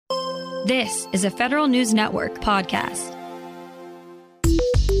This is a Federal News Network podcast.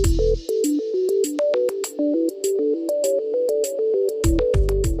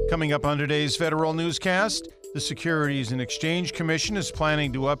 Coming up on today's Federal Newscast, the Securities and Exchange Commission is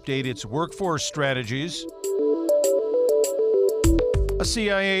planning to update its workforce strategies. A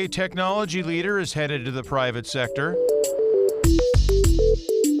CIA technology leader is headed to the private sector.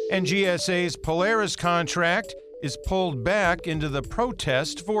 And GSA's Polaris contract is pulled back into the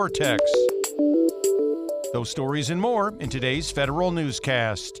protest vortex. Those stories and more in today's Federal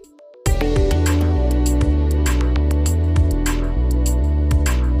Newscast.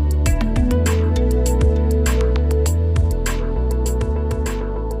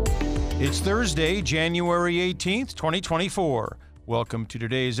 It's Thursday, January 18th, 2024. Welcome to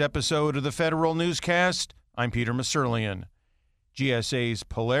today's episode of the Federal Newscast. I'm Peter Masurlian. GSA's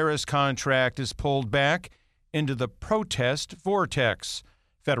Polaris contract is pulled back into the protest vortex.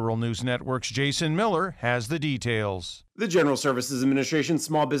 Federal News Network's Jason Miller has the details. The General Services Administration's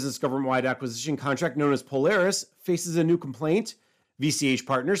small business government-wide acquisition contract known as Polaris faces a new complaint. VCH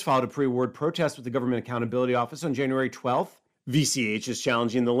partners filed a pre-award protest with the Government Accountability Office on January 12th. VCH is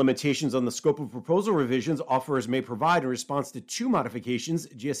challenging the limitations on the scope of proposal revisions offerors may provide in response to two modifications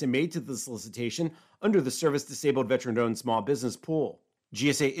GSA made to the solicitation under the service-disabled veteran-owned small business pool.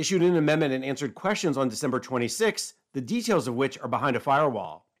 GSA issued an amendment and answered questions on December 26, the details of which are behind a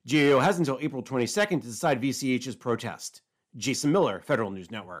firewall. GAO has until April 22nd to decide VCH's protest. Jason Miller, Federal News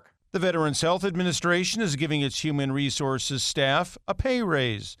Network. The Veterans Health Administration is giving its human resources staff a pay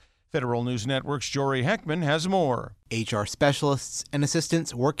raise. Federal News Network's Jory Heckman has more. HR specialists and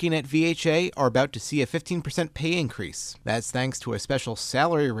assistants working at VHA are about to see a 15% pay increase. That's thanks to a special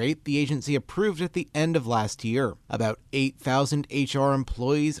salary rate the agency approved at the end of last year. About 8,000 HR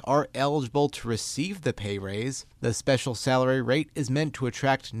employees are eligible to receive the pay raise. The special salary rate is meant to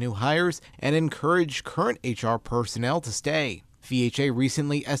attract new hires and encourage current HR personnel to stay. VHA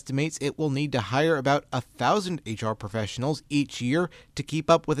recently estimates it will need to hire about 1,000 HR professionals each year to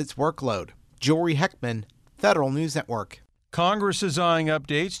keep up with its workload. Jory Heckman, Federal News Network. Congress is eyeing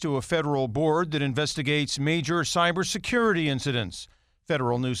updates to a federal board that investigates major cybersecurity incidents.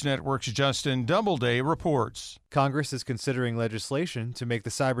 Federal News Network's Justin Doubleday reports. Congress is considering legislation to make the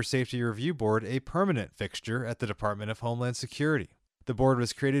Cyber Safety Review Board a permanent fixture at the Department of Homeland Security. The board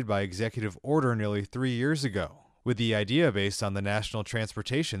was created by executive order nearly 3 years ago, with the idea based on the National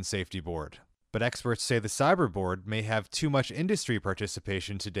Transportation Safety Board. But experts say the Cyber Board may have too much industry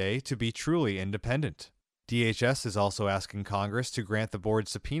participation today to be truly independent. DHS is also asking Congress to grant the board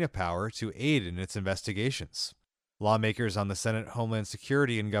subpoena power to aid in its investigations. Lawmakers on the Senate Homeland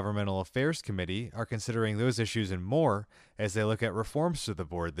Security and Governmental Affairs Committee are considering those issues and more as they look at reforms to the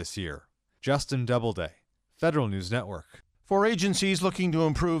board this year. Justin Doubleday, Federal News Network. For agencies looking to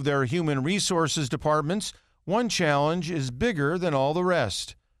improve their human resources departments, one challenge is bigger than all the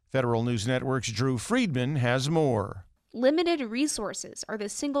rest. Federal News Network's Drew Friedman has more. Limited resources are the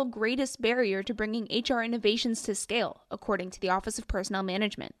single greatest barrier to bringing HR innovations to scale, according to the Office of Personnel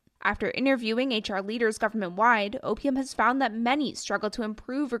Management. After interviewing HR leaders government-wide, OPM has found that many struggle to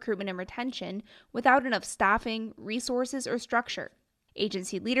improve recruitment and retention without enough staffing, resources, or structure.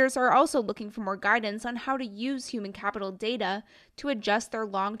 Agency leaders are also looking for more guidance on how to use human capital data to adjust their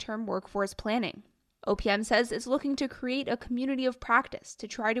long-term workforce planning. OPM says it's looking to create a community of practice to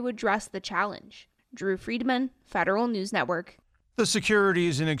try to address the challenge. Drew Friedman, Federal News Network. The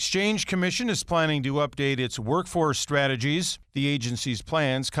Securities and Exchange Commission is planning to update its workforce strategies. The agency's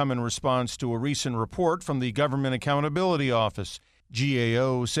plans come in response to a recent report from the Government Accountability Office.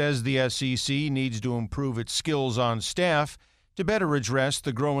 GAO says the SEC needs to improve its skills on staff to better address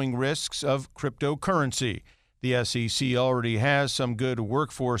the growing risks of cryptocurrency. The SEC already has some good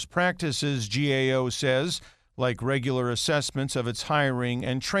workforce practices, GAO says, like regular assessments of its hiring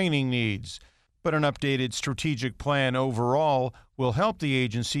and training needs. But an updated strategic plan overall will help the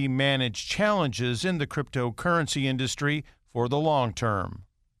agency manage challenges in the cryptocurrency industry for the long term.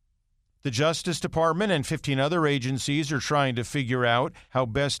 The Justice Department and 15 other agencies are trying to figure out how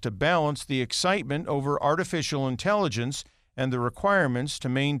best to balance the excitement over artificial intelligence and the requirements to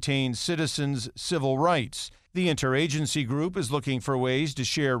maintain citizens' civil rights. The interagency group is looking for ways to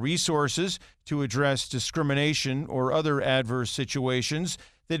share resources to address discrimination or other adverse situations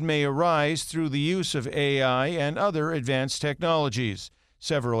that may arise through the use of AI and other advanced technologies.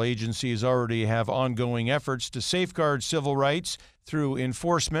 Several agencies already have ongoing efforts to safeguard civil rights through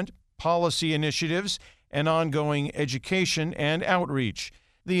enforcement, policy initiatives, and ongoing education and outreach.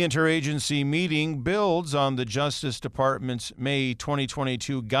 The interagency meeting builds on the Justice Department's May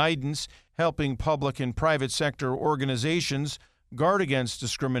 2022 guidance helping public and private sector organizations guard against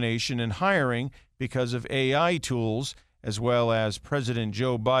discrimination in hiring because of AI tools, as well as President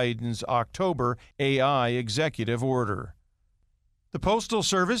Joe Biden's October AI executive order. The Postal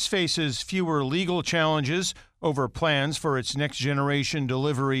Service faces fewer legal challenges over plans for its next-generation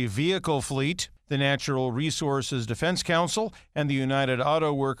delivery vehicle fleet. The Natural Resources Defense Council and the United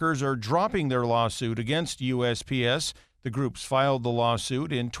Auto Workers are dropping their lawsuit against USPS. The groups filed the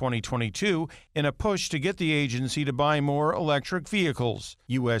lawsuit in 2022 in a push to get the agency to buy more electric vehicles.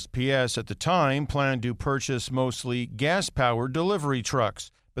 USPS at the time planned to purchase mostly gas-powered delivery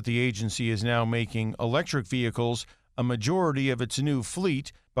trucks, but the agency is now making electric vehicles a majority of its new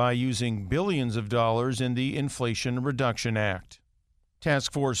fleet by using billions of dollars in the Inflation Reduction Act.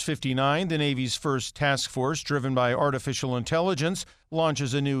 Task Force 59, the Navy's first task force driven by artificial intelligence,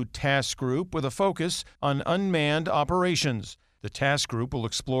 launches a new task group with a focus on unmanned operations. The task group will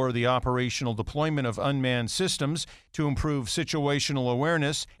explore the operational deployment of unmanned systems to improve situational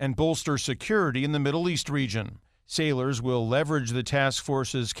awareness and bolster security in the Middle East region. Sailors will leverage the task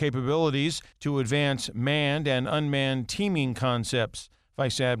force's capabilities to advance manned and unmanned teaming concepts.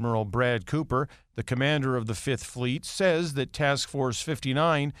 Vice Admiral Brad Cooper, the commander of the 5th Fleet, says that Task Force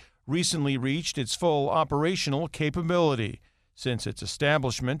 59 recently reached its full operational capability. Since its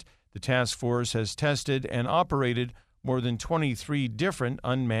establishment, the task force has tested and operated more than 23 different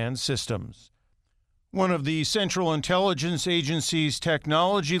unmanned systems. One of the Central Intelligence Agency's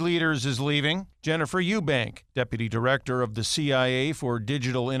technology leaders is leaving. Jennifer Eubank, Deputy Director of the CIA for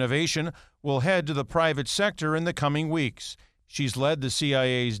Digital Innovation, will head to the private sector in the coming weeks. She's led the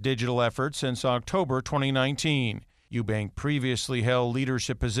CIA's digital efforts since October 2019. Eubank previously held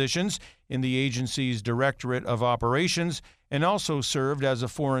leadership positions in the agency's Directorate of Operations and also served as a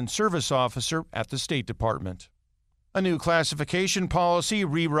Foreign Service Officer at the State Department. A new classification policy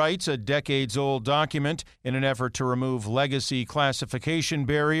rewrites a decades-old document in an effort to remove legacy classification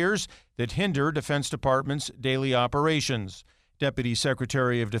barriers that hinder Defense Department's daily operations. Deputy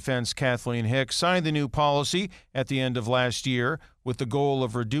Secretary of Defense Kathleen Hicks signed the new policy at the end of last year with the goal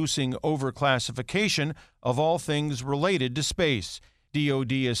of reducing overclassification of all things related to space.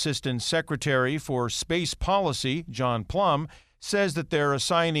 DoD Assistant Secretary for Space Policy, John Plum, says that they're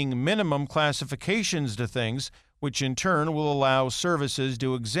assigning minimum classifications to things, which in turn will allow services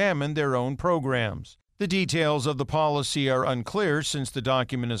to examine their own programs. The details of the policy are unclear since the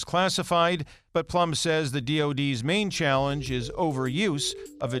document is classified, but Plum says the DoD's main challenge is overuse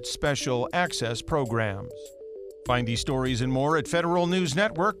of its special access programs. Find these stories and more at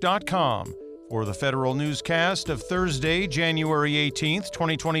federalnewsnetwork.com. For the Federal Newscast of Thursday, January 18th,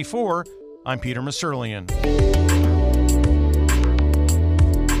 2024, I'm Peter Masurlian.